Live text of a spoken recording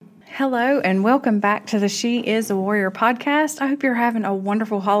Hello, and welcome back to the She is a Warrior podcast. I hope you're having a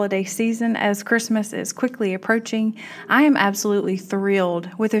wonderful holiday season as Christmas is quickly approaching. I am absolutely thrilled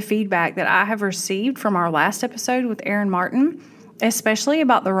with the feedback that I have received from our last episode with Aaron Martin, especially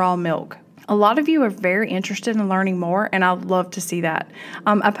about the raw milk. A lot of you are very interested in learning more, and I'd love to see that.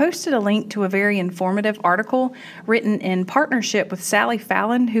 I posted a link to a very informative article written in partnership with Sally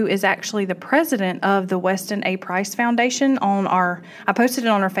Fallon, who is actually the president of the Weston A. Price Foundation. I posted it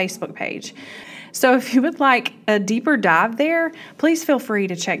on our Facebook page. So if you would like a deeper dive there, please feel free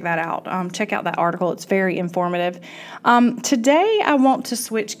to check that out. Check out that article. It's very informative. Today, I want to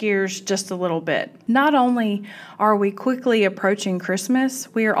switch gears just a little bit. Not only are we quickly approaching Christmas,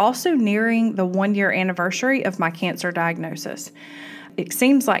 we are also nearing the 1-year anniversary of my cancer diagnosis. It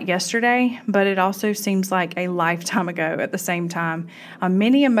seems like yesterday, but it also seems like a lifetime ago at the same time.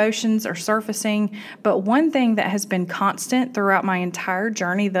 Many emotions are surfacing, but one thing that has been constant throughout my entire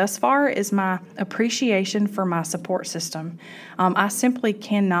journey thus far is my appreciation for my support system. I simply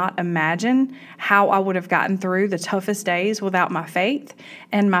cannot imagine how I would have gotten through the toughest days without my faith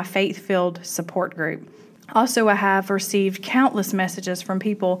and my faith-filled support group. Also, I have received countless messages from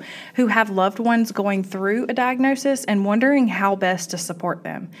people who have loved ones going through a diagnosis and wondering how best to support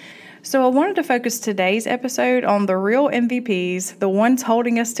them. So I wanted to focus today's episode on the real MVPs, the ones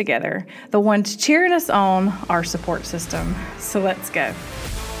holding us together, the ones cheering us on, our support system. So let's go.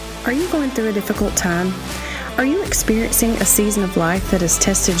 Are you going through a difficult time? Are you experiencing a season of life that has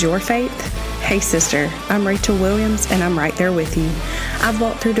tested your faith? Hey sister, I'm Rachel Williams and I'm right there with you. I've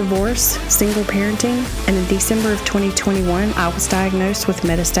walked through divorce, single parenting, and in December of 2021, I was diagnosed with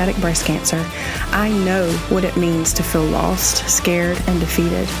metastatic breast cancer. I know what it means to feel lost, scared, and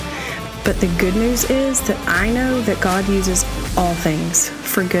defeated. But the good news is that I know that God uses all things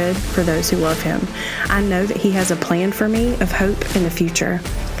for good for those who love Him. I know that He has a plan for me of hope in the future.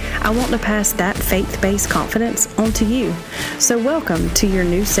 I want to pass that faith-based confidence on to you. So welcome to your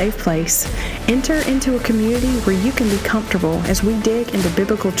new safe place. Enter into a community where you can be comfortable as we dig into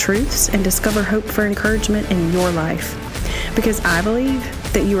biblical truths and discover hope for encouragement in your life. Because I believe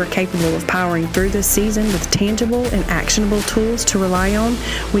that you are capable of powering through this season with tangible and actionable tools to rely on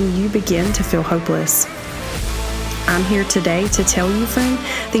when you begin to feel hopeless. I'm here today to tell you, friend,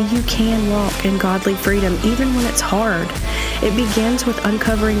 that you can walk in godly freedom even when it's hard. It begins with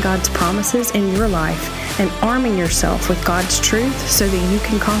uncovering God's promises in your life and arming yourself with God's truth so that you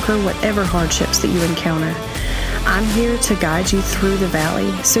can conquer whatever hardships that you encounter. I'm here to guide you through the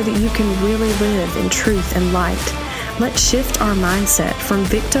valley so that you can really live in truth and light. Let's shift our mindset from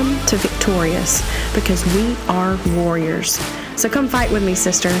victim to victorious because we are warriors. So come fight with me,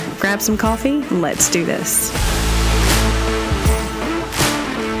 sister. Grab some coffee and let's do this.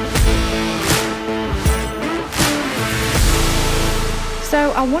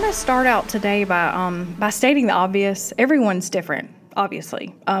 So I want to start out today by stating the obvious. Everyone's different,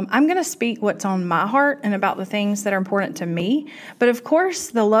 obviously. I'm going to speak what's on my heart and about the things that are important to me. But of course,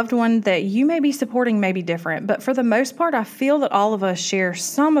 the loved one that you may be supporting may be different. But for the most part, I feel that all of us share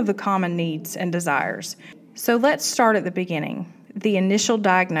some of the common needs and desires. So let's start at the beginning. The initial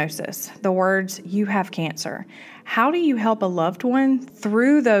diagnosis, the words, "you have cancer." How do you help a loved one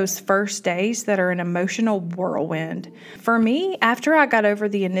through those first days that are an emotional whirlwind? For me, after I got over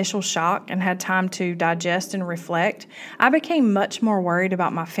the initial shock and had time to digest and reflect, I became much more worried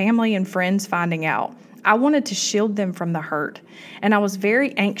about my family and friends finding out. I wanted to shield them from the hurt, and I was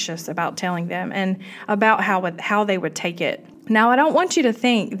very anxious about telling them and about how they would take it. Now, I don't want you to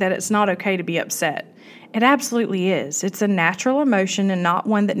think that it's not okay to be upset. It absolutely is. It's a natural emotion and not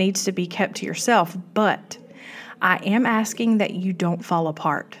one that needs to be kept to yourself, but I am asking that you don't fall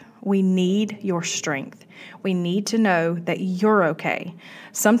apart. We need your strength. We need to know that you're okay.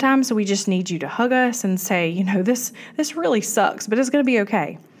 Sometimes we just need you to hug us and say, this really sucks, but it's going to be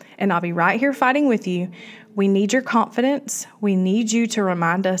okay. And I'll be right here fighting with you. We need your confidence. We need you to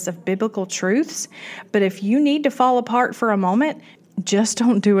remind us of biblical truths. But if you need to fall apart for a moment, just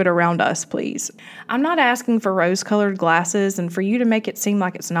don't do it around us, please. I'm not asking for rose-colored glasses and for you to make it seem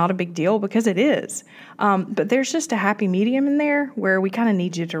like it's not a big deal, because it is. But there's just a happy medium in there where we kind of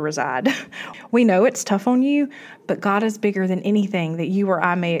need you to reside. We know it's tough on you, but God is bigger than anything that you or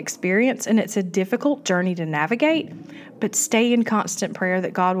I may experience, and it's a difficult journey to navigate, but stay in constant prayer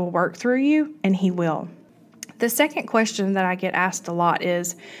that God will work through you, and He will. The second question that I get asked a lot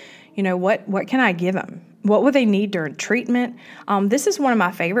is, what can I give them? What would they need during treatment? This is one of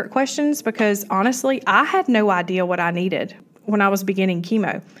my favorite questions because honestly, I had no idea what I needed. when I was beginning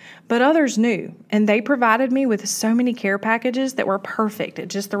chemo, but others knew, and they provided me with so many care packages that were perfect at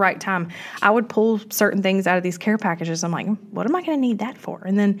just the right time. I would pull certain things out of these care packages. I'm like, what am I going to need that for?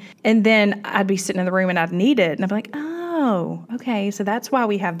 And then I'd be sitting in the room and I'd need it, and I'd be like, oh, okay, so that's why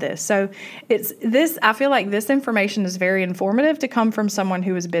we have this. So I feel like this information is very informative to come from someone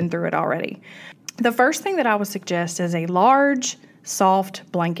who has been through it already. The first thing that I would suggest is a large,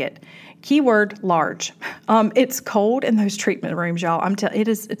 soft blanket. Keyword large. It's cold in those treatment rooms, y'all.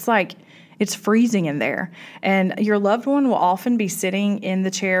 It's freezing in there. And your loved one will often be sitting in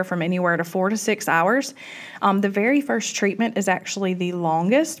the chair from anywhere to 4 to 6 hours. The very first treatment is actually the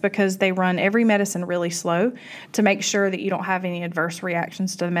longest because they run every medicine really slow to make sure that you don't have any adverse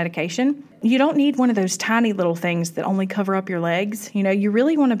reactions to the medication. You don't need one of those tiny little things that only cover up your legs. You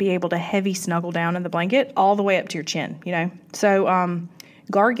really want to be able to heavy snuggle down in the blanket all the way up to your chin, So,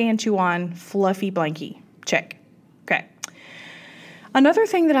 gargantuan fluffy blankie. Check. Okay. Another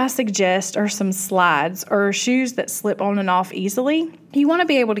thing that I suggest are some slides or shoes that slip on and off easily. You want to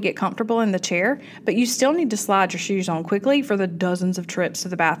be able to get comfortable in the chair, but you still need to slide your shoes on quickly for the dozens of trips to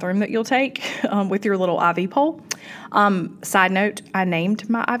the bathroom that you'll take with your little IV pole. Side note, I named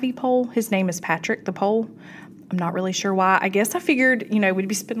my IV pole. His name is Patrick the pole. I'm not really sure why. I guess I figured, we'd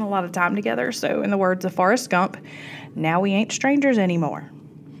be spending a lot of time together. So in the words of Forrest Gump, now we ain't strangers anymore.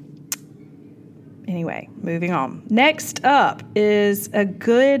 Anyway, moving on. Next up is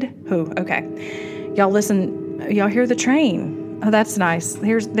okay. Y'all listen, y'all hear the train. Oh, that's nice.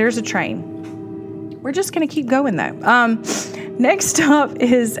 There's a train. We're just going to keep going though. Next up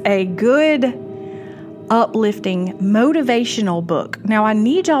is a good, uplifting, motivational book. Now, I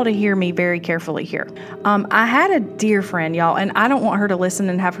need y'all to hear me very carefully here. I had a dear friend, y'all, and I don't want her to listen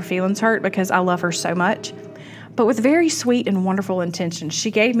and have her feelings hurt because I love her so much. But with very sweet and wonderful intentions,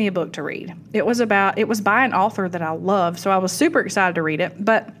 she gave me a book to read. It was by an author that I love, so I was super excited to read it.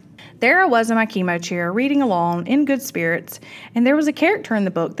 But there I was in my chemo chair, reading along in good spirits, and there was a character in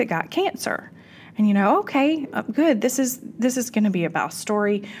the book that got cancer. And okay, good. This is going to be about a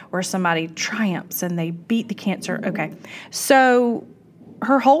story where somebody triumphs and they beat the cancer. Okay, so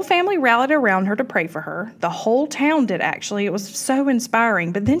her whole family rallied around her to pray for her. The whole town did, actually. It was so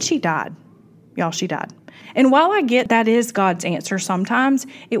inspiring. But then she died. Y'all, she died. And while I get that is God's answer sometimes,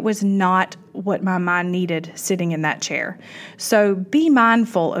 it was not what my mind needed sitting in that chair. So be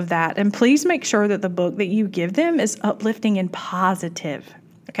mindful of that. And please make sure that the book that you give them is uplifting and positive.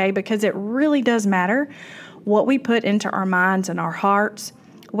 Okay? Because it really does matter what we put into our minds and our hearts.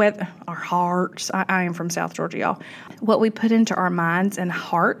 I am from South Georgia, y'all. What we put into our minds and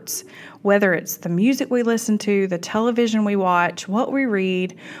hearts, whether it's the music we listen to, the television we watch, what we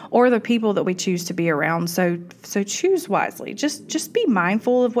read, or the people that we choose to be around. So choose wisely. Just be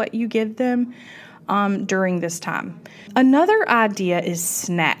mindful of what you give them during this time. Another idea is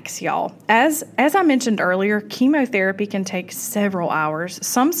snacks, y'all. As I mentioned earlier, chemotherapy can take several hours.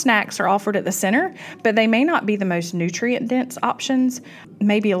 Some snacks are offered at the center, but they may not be the most nutrient-dense options.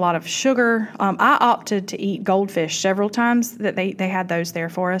 Maybe a lot of sugar. I opted to eat goldfish several times that they had those there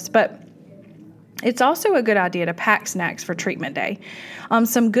for us, but it's also a good idea to pack snacks for treatment day.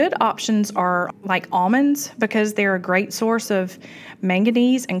 Some good options are like almonds because they're a great source of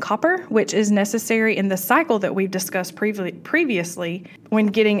manganese and copper, which is necessary in the cycle that we've discussed previously when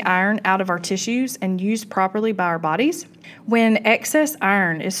getting iron out of our tissues and used properly by our bodies. When excess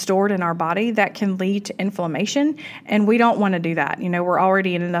iron is stored in our body, that can lead to inflammation, and we don't want to do that. We're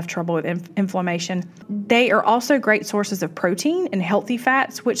already in enough trouble with inflammation. They are also great sources of protein and healthy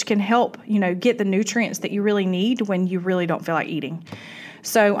fats, which can help, get the nutrients that you really need when you really don't feel like eating.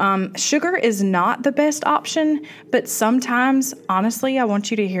 So sugar is not the best option, but sometimes, honestly, I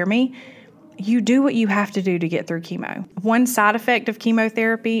want you to hear me, you do what you have to do to get through chemo. One side effect of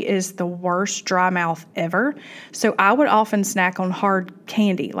chemotherapy is the worst dry mouth ever. So I would often snack on hard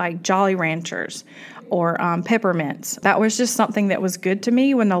candy like Jolly Ranchers or peppermints. That was just something that was good to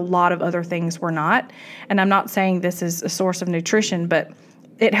me when a lot of other things were not. And I'm not saying this is a source of nutrition, but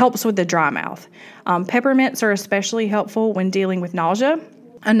it helps with the dry mouth. Peppermints are especially helpful when dealing with nausea.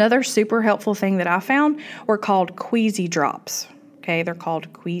 Another super helpful thing that I found were called Queasy Drops. Okay, they're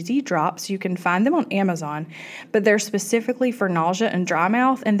called Queasy Drops. You can find them on Amazon, but they're specifically for nausea and dry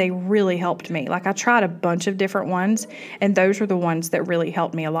mouth, and they really helped me. Like, I tried a bunch of different ones, and those were the ones that really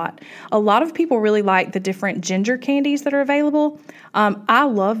helped me a lot. A lot of people really like the different ginger candies that are available. I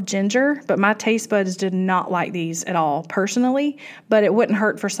love ginger, but my taste buds did not like these at all personally, but it wouldn't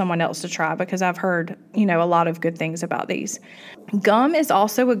hurt for someone else to try because I've heard, a lot of good things about these. Gum is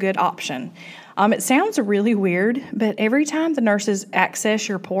also a good option. It sounds really weird, but every time the nurses access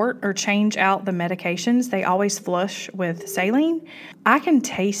your port or change out the medications, they always flush with saline. I can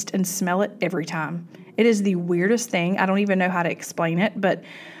taste and smell it every time. It is the weirdest thing. I don't even know how to explain it, but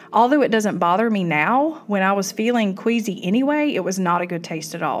although it doesn't bother me now, when I was feeling queasy anyway, it was not a good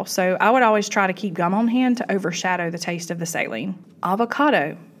taste at all. So I would always try to keep gum on hand to overshadow the taste of the saline.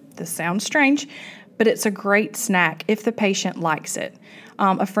 Avocado. This sounds strange, but it's a great snack if the patient likes it.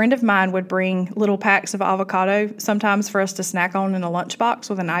 A friend of mine would bring little packs of avocado sometimes for us to snack on in a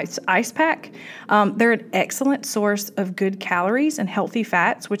lunchbox with an ice pack. They're an excellent source of good calories and healthy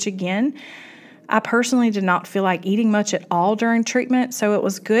fats, which again, I personally did not feel like eating much at all during treatment, so it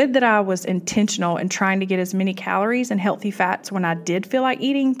was good that I was intentional in trying to get as many calories and healthy fats when I did feel like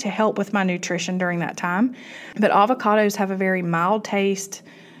eating to help with my nutrition during that time. But avocados have a very mild taste,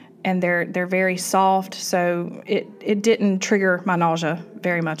 and they're very soft, so it didn't trigger my nausea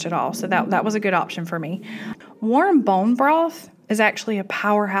very much at all. So that was a good option for me. Warm bone broth is actually a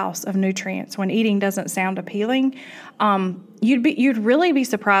powerhouse of nutrients when eating doesn't sound appealing. You'd really be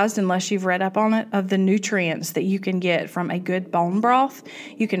surprised, unless you've read up on it, of the nutrients that you can get from a good bone broth.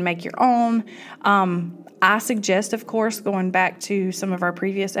 You can make your own. I suggest, of course, going back to some of our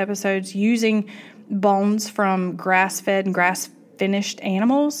previous episodes, using bones from grass-fed and grass-finished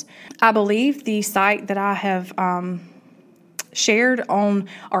animals. I believe the site that I have shared on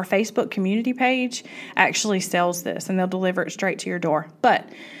our Facebook community page actually sells this, and they'll deliver it straight to your door. But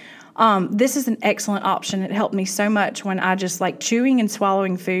this is an excellent option. It helped me so much when I just like chewing and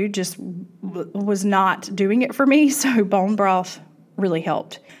swallowing food just was not doing it for me. So bone broth really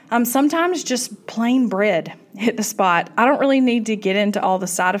helped. Sometimes just plain bread hit the spot. I don't really need to get into all the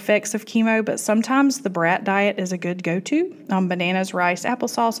side effects of chemo, but sometimes the brat diet is a good go-to. Bananas, rice,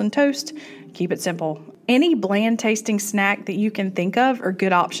 applesauce, and toast. Keep it simple. Any bland tasting snack that you can think of are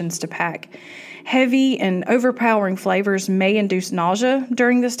good options to pack. Heavy and overpowering flavors may induce nausea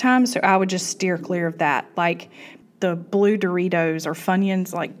during this time, so I would just steer clear of that. Like the blue Doritos or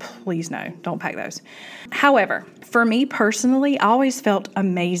Funyuns, like please no, don't pack those. However, for me personally, I always felt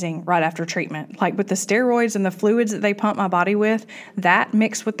amazing right after treatment. Like with the steroids and the fluids that they pump my body with, that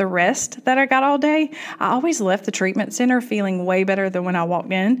mixed with the rest that I got all day, I always left the treatment center feeling way better than when I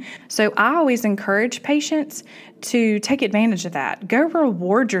walked in. So I always encourage patients to take advantage of that. Go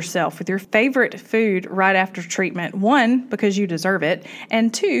reward yourself with your favorite food right after treatment. One, because you deserve it,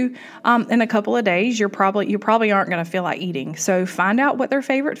 and two, in a couple of days, you probably aren't going to feel like eating. So find out what their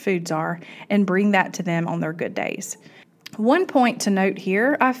favorite foods are and bring that to them on their good days. One point to note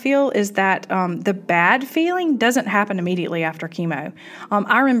here, I feel, is that the bad feeling doesn't happen immediately after chemo.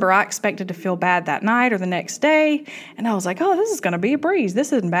 I remember I expected to feel bad that night or the next day, and I was like, oh, this is going to be a breeze.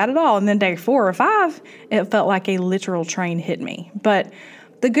 This isn't bad at all. And then day 4 or 5, it felt like a literal train hit me. But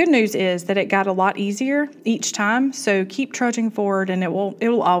the good news is that it got a lot easier each time, so keep trudging forward, and it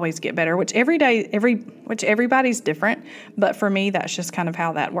will always get better, which everybody's different, but for me, that's just kind of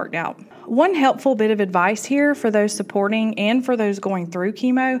how that worked out. One helpful bit of advice here for those supporting and for those going through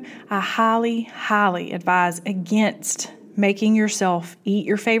chemo, I highly, highly advise against making yourself eat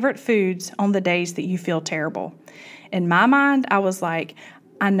your favorite foods on the days that you feel terrible. In my mind, I was like,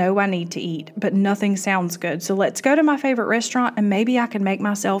 I know I need to eat, but nothing sounds good. So let's go to my favorite restaurant and maybe I can make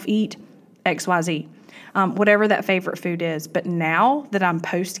myself eat XYZ, whatever that favorite food is. But now that I'm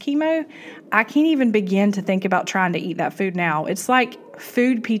post-chemo, I can't even begin to think about trying to eat that food now. It's like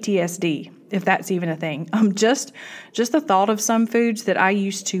food PTSD, if that's even a thing. Just the thought of some foods that I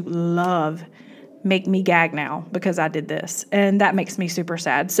used to love make me gag now because I did this. And that makes me super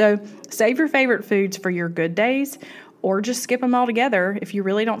sad. So save your favorite foods for your good days, or just skip them all together. If you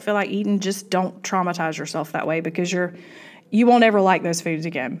really don't feel like eating, just don't traumatize yourself that way because you won't ever like those foods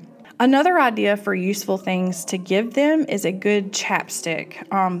again. Another idea for useful things to give them is a good chapstick.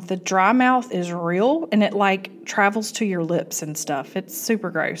 The dry mouth is real and it like travels to your lips and stuff. It's super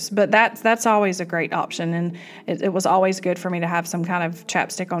gross, but that's always a great option. And it was always good for me to have some kind of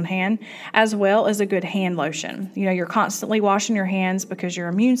chapstick on hand, as well as a good hand lotion. You know, you're constantly washing your hands because your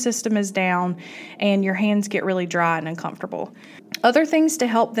immune system is down and your hands get really dry and uncomfortable. Other things to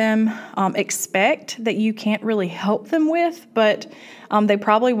help them expect that you can't really help them with, but they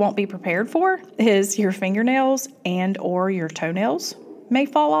probably won't be prepared for, is your fingernails and or your toenails may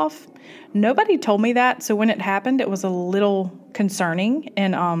fall off. Nobody told me that, so when it happened, it was a little concerning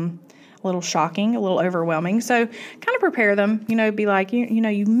and a little shocking, a little overwhelming. So kind of prepare them, be like,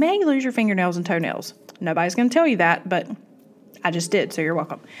 you may lose your fingernails and toenails. Nobody's going to tell you that, but I just did, so you're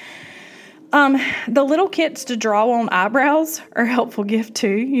welcome. The little kits to draw on eyebrows are a helpful gift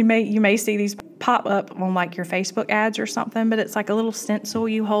too. You may see these pop up on like your Facebook ads or something, but it's like a little stencil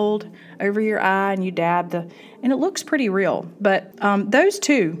you hold over your eye and you dab and it looks pretty real. But those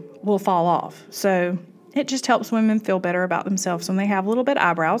too will fall off. So it just helps women feel better about themselves when they have a little bit of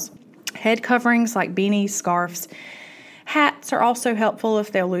eyebrows. Head coverings like beanies, scarves, hats are also helpful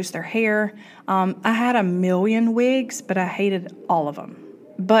if they'll lose their hair. I had a million wigs, but I hated all of them.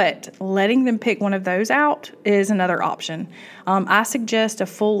 But letting them pick one of those out is another option. I suggest a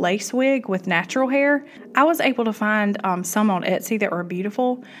full lace wig with natural hair. I was able to find some on Etsy that were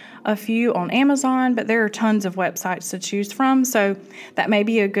beautiful, a few on Amazon, but there are tons of websites to choose from. So that may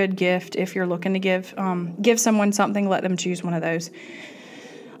be a good gift if you're looking to give someone something, let them choose one of those.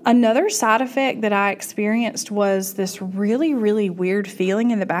 Another side effect that I experienced was this really, really weird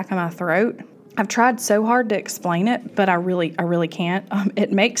feeling in the back of my throat. I've tried so hard to explain it, but I really can't.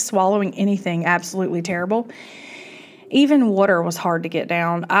 It makes swallowing anything absolutely terrible. Even water was hard to get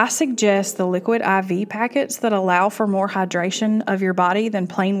down. I suggest the liquid IV packets that allow for more hydration of your body than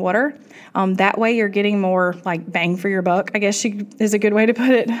plain water. That way you're getting more like bang for your buck, I guess is a good way to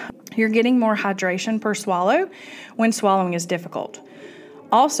put it. You're getting more hydration per swallow when swallowing is difficult.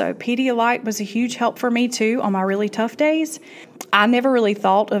 Also, Pedialyte was a huge help for me too on my really tough days. I never really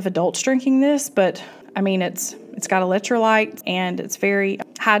thought of adults drinking this, but I mean, it's got electrolytes and it's very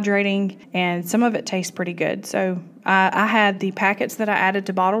hydrating and some of it tastes pretty good. So I had the packets that I added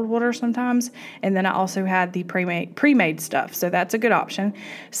to bottled water sometimes, and then I also had the pre-made stuff. So that's a good option.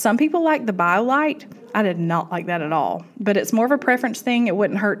 Some people like the BioLite. I did not like that at all, but it's more of a preference thing. It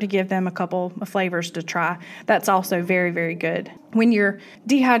wouldn't hurt to give them a couple of flavors to try. That's also very, very good when you're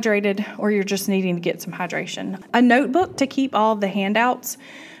dehydrated or you're just needing to get some hydration. A notebook to keep all the handouts,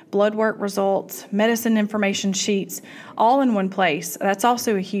 blood work results, medicine information sheets, all in one place. That's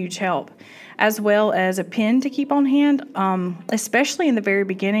also a huge help, as well as a pen to keep on hand. Especially in the very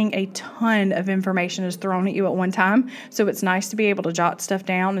beginning, a ton of information is thrown at you at one time, so it's nice to be able to jot stuff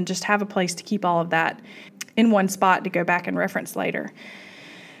down and just have a place to keep all of that in one spot to go back and reference later.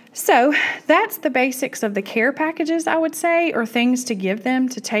 So that's the basics of the care packages, I would say, or things to give them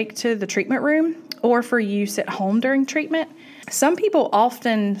to take to the treatment room or for use at home during treatment. Some people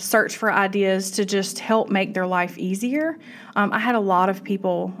often search for ideas to just help make their life easier. I had a lot of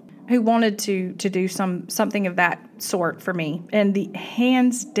people who wanted to do something of that sort for me. And the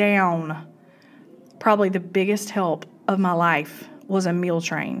hands down, probably the biggest help of my life was a meal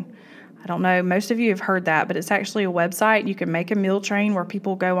train. I don't know, most of you have heard that, but it's actually a website. You can make a meal train where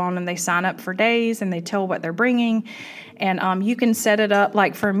people go on and they sign up for days and they tell what they're bringing. And you can set it up.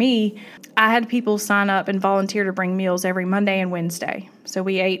 Like for me, I had people sign up and volunteer to bring meals every Monday and Wednesday. So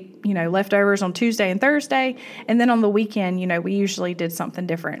we ate, leftovers on Tuesday and Thursday. And then on the weekend, we usually did something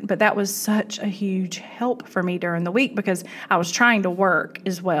different. But that was such a huge help for me during the week because I was trying to work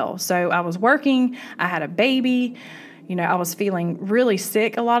as well. So I was working, I had a baby. I was feeling really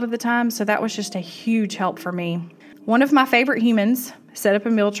sick a lot of the time, so that was just a huge help for me. One of my favorite humans set up a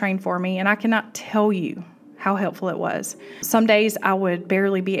meal train for me, and I cannot tell you how helpful it was. Some days I would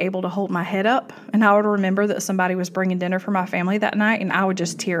barely be able to hold my head up, and I would remember that somebody was bringing dinner for my family that night, and I would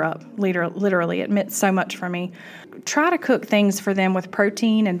just tear up. Literally, it meant so much for me. Try to cook things for them with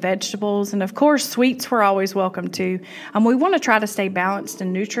protein and vegetables, and of course, sweets were always welcome too. We want to try to stay balanced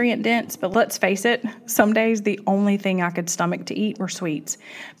and nutrient dense, but let's face it, some days the only thing I could stomach to eat were sweets.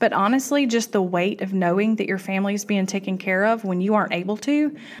 But honestly, just the weight of knowing that your family is being taken care of when you aren't able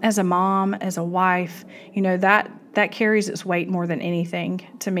to, as a mom, as a wife, that carries its weight more than anything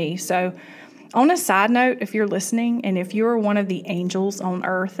to me. So on a side note, if you're listening and if you're one of the angels on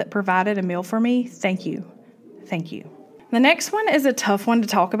earth that provided a meal for me, thank you. Thank you. The next one is a tough one to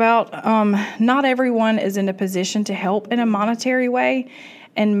talk about. Not everyone is in a position to help in a monetary way,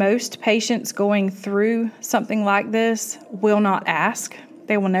 and most patients going through something like this will not ask.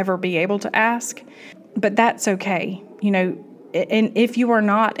 They will never be able to ask, but that's okay. And if you are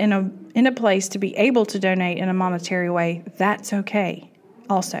not in a place to be able to donate in a monetary way, that's okay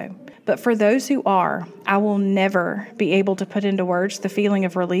also. But for those who are, I will never be able to put into words the feeling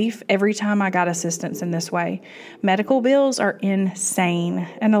of relief every time I got assistance in this way. Medical bills are insane,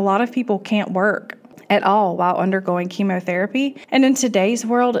 and a lot of people can't work at all while undergoing chemotherapy. And in today's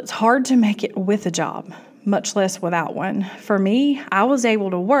world, it's hard to make it with a job, much less without one. For me, I was able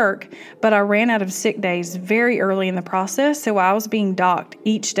to work, but I ran out of sick days very early in the process, so I was being docked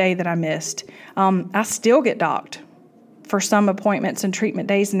each day that I missed. I still get docked for some appointments and treatment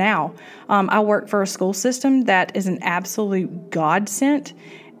days now. I work for a school system that is an absolute godsend,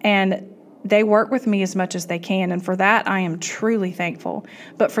 and they work with me as much as they can, and for that, I am truly thankful.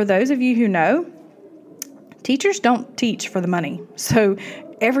 But for those of you who know, teachers don't teach for the money. So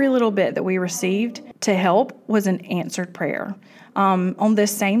every little bit that we received to help was an answered prayer. On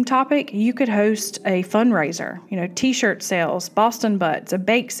this same topic, you could host a fundraiser, t-shirt sales, Boston Butts, a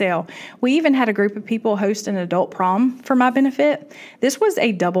bake sale. We even had a group of people host an adult prom for my benefit. This was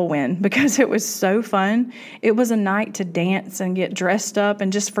a double win because it was so fun. It was a night to dance and get dressed up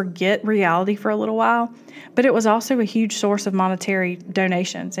and just forget reality for a little while. But it was also a huge source of monetary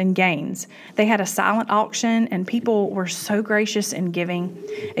donations and gains. They had a silent auction and people were so gracious in giving.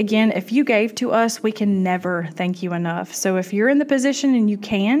 Again, if you gave to us, we can never thank you enough. So if you're in the position and you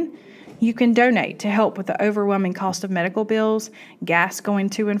can donate to help with the overwhelming cost of medical bills, gas going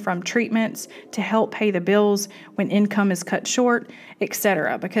to and from treatments, to help pay the bills when income is cut short,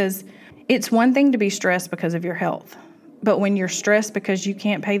 etc. Because it's one thing to be stressed because of your health, but when you're stressed because you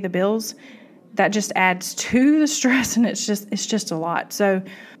can't pay the bills, that just adds to the stress, and it's just a lot. So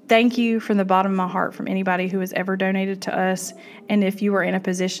thank you from the bottom of my heart from anybody who has ever donated to us. And if you are in a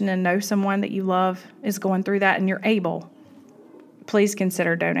position and know someone that you love is going through that and you're able, please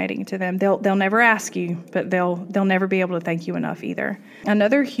consider donating to them. They'll never ask you, but they'll never be able to thank you enough either.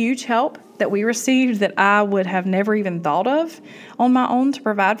 Another huge help that we received that I would have never even thought of on my own to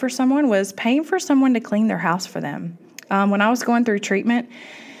provide for someone was paying for someone to clean their house for them. When I was going through treatment,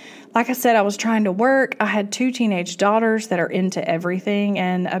 like I said, I was trying to work. I had 2 teenage daughters that are into everything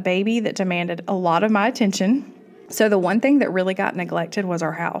and a baby that demanded a lot of my attention. So the one thing that really got neglected was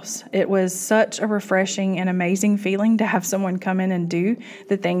our house. It was such a refreshing and amazing feeling to have someone come in and do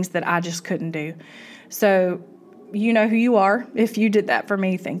the things that I just couldn't do. So you know who you are. If you did that for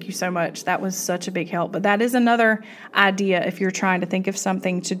me, thank you so much. That was such a big help. But that is another idea if you're trying to think of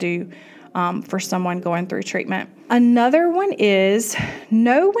something to do for someone going through treatment. Another one is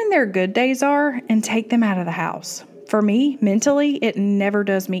know when their good days are and take them out of the house. For me, mentally, it never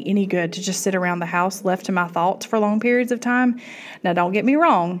does me any good to just sit around the house left to my thoughts for long periods of time. Now, don't get me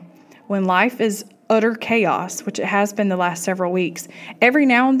wrong. When life is utter chaos, which it has been the last several weeks, every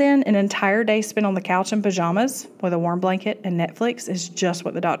now and then an entire day spent on the couch in pajamas with a warm blanket and Netflix is just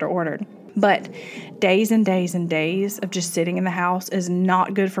what the doctor ordered. But days and days and days of just sitting in the house is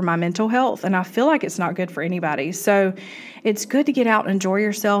not good for my mental health, and I feel like it's not good for anybody. So it's good to get out and enjoy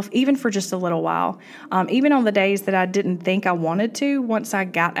yourself, even for just a little while. Even on the days that I didn't think I wanted to, once I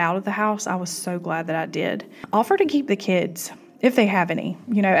got out of the house, I was so glad that I did. Offer to keep the kids, if they have any.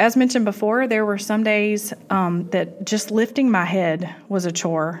 As mentioned before, there were some days that just lifting my head was a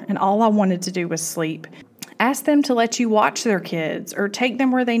chore, and all I wanted to do was sleep. Ask them to let you watch their kids or take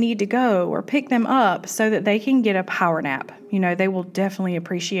them where they need to go or pick them up so that they can get a power nap. They will definitely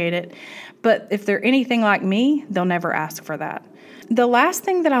appreciate it. But if they're anything like me, they'll never ask for that. The last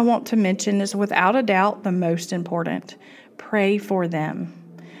thing that I want to mention is without a doubt the most important. Pray for them.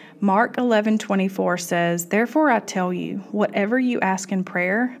 Mark 11:24 says, "Therefore I tell you, whatever you ask in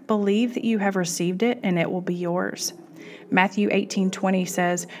prayer, believe that you have received it and it will be yours." Matthew 18:20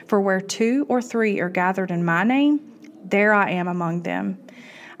 says, "For where 2 or 3 are gathered in my name, there I am among them."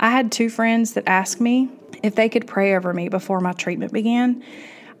 I had 2 friends that asked me if they could pray over me before my treatment began.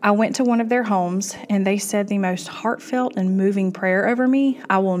 I went to one of their homes and they said the most heartfelt and moving prayer over me.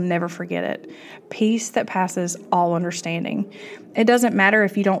 I will never forget it. Peace that passes all understanding. It doesn't matter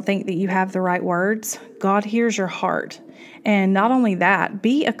if you don't think that you have the right words. God hears your heart. And not only that,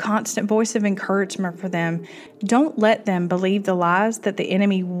 be a constant voice of encouragement for them. Don't let them believe the lies that the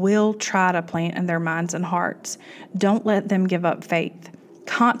enemy will try to plant in their minds and hearts. Don't let them give up faith.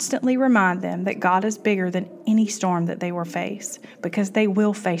 Constantly remind them that God is bigger than any storm that they will face, because they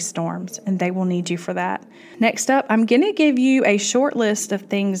will face storms and they will need you for that. Next up, I'm going to give you a short list of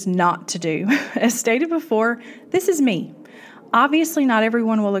things not to do. As stated before, this is me. Obviously, not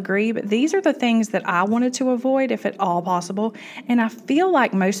everyone will agree, but these are the things that I wanted to avoid if at all possible, and I feel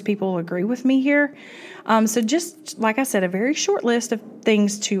like most people agree with me here. So just, like I said, a very short list of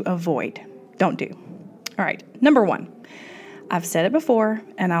things to avoid. Don't do. All right, number 1. I've said it before,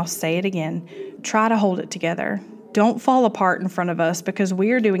 and I'll say it again. Try to hold it together. Don't fall apart in front of us, because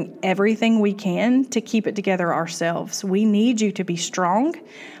we are doing everything we can to keep it together ourselves. We need you to be strong.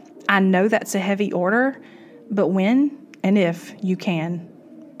 I know that's a heavy order, but when and if you can,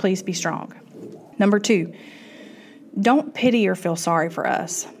 please be strong. Number 2, don't pity or feel sorry for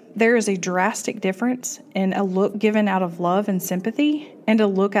us. There is a drastic difference in a look given out of love and sympathy and a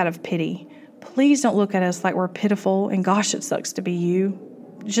look out of pity. Please don't look at us like we're pitiful and gosh, it sucks to be you.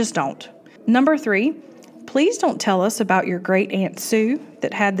 Just don't. Number 3, please don't tell us about your great Aunt Sue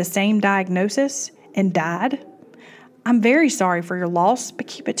that had the same diagnosis and died. I'm very sorry for your loss, but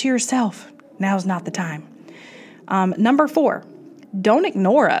keep it to yourself. Now's not the time. Number 4, don't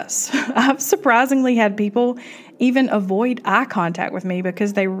ignore us. I've surprisingly had people even avoid eye contact with me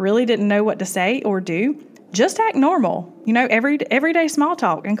because they really didn't know what to say or do. Just act normal. Everyday small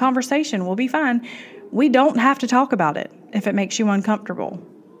talk and conversation will be fine. We don't have to talk about it if it makes you uncomfortable.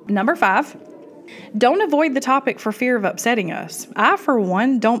 Number 5, don't avoid the topic for fear of upsetting us. I, for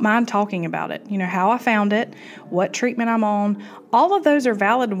one, don't mind talking about it. How I found it, what treatment I'm on. All of those are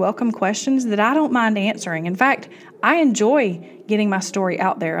valid and welcome questions that I don't mind answering. In fact, I enjoy getting my story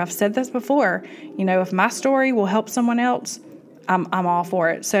out there. I've said this before. If my story will help someone else, I'm all for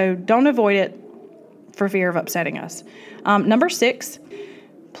it. So don't avoid it for fear of upsetting us. Number 6,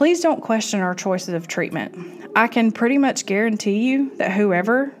 please don't question our choices of treatment. I can pretty much guarantee you that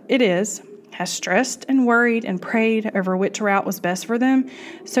whoever it is has stressed and worried and prayed over which route was best for them.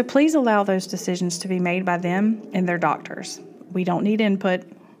 So please allow those decisions to be made by them and their doctors. We don't need input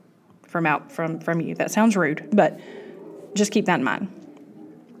from you. That sounds rude, but just keep that in mind.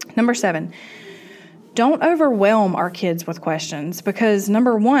 Number 7, don't overwhelm our kids with questions because,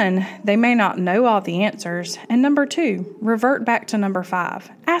 number 1, they may not know all the answers. And number 2, revert back to number 5.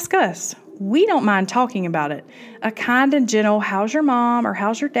 Ask us. We don't mind talking about it. A kind and gentle, how's your mom or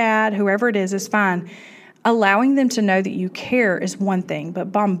how's your dad, whoever it is fine. Allowing them to know that you care is one thing,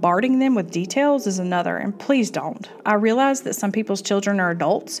 but bombarding them with details is another, and please don't. I realize that some people's children are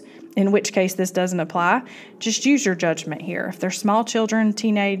adults, in which case this doesn't apply. Just use your judgment here. If they're small children,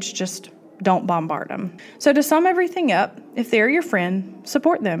 teenage, just don't bombard them. So to sum everything up, if they're your friend,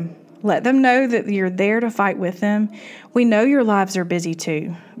 support them. Let them know that you're there to fight with them. We know your lives are busy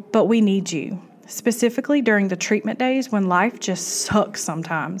too, but we need you, specifically during the treatment days when life just sucks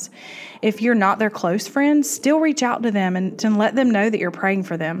sometimes. If you're not their close friends, still reach out to them and let them know that you're praying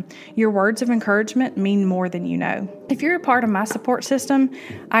for them. Your words of encouragement mean more than you know. If you're a part of my support system,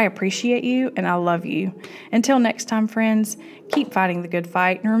 I appreciate you and I love you. Until next time, friends, keep fighting the good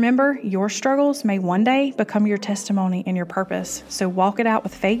fight. And remember, your struggles may one day become your testimony and your purpose. So walk it out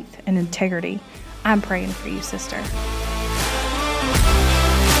with faith and integrity. I'm praying for you, sister.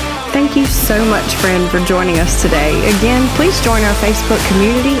 Thank you so much, friend, for joining us today. Again, please join our Facebook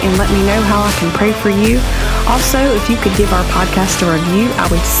community and let me know how I can pray for you. Also, if you could give our podcast a review, I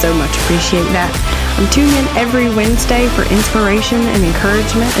would so much appreciate that. Tune in every Wednesday for inspiration and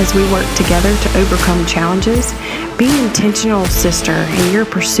encouragement as we work together to overcome challenges. Be intentional, sister, in your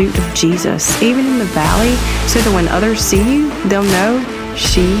pursuit of Jesus, even in the valley, so that when others see you, they'll know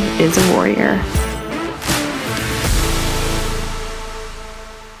she is a warrior.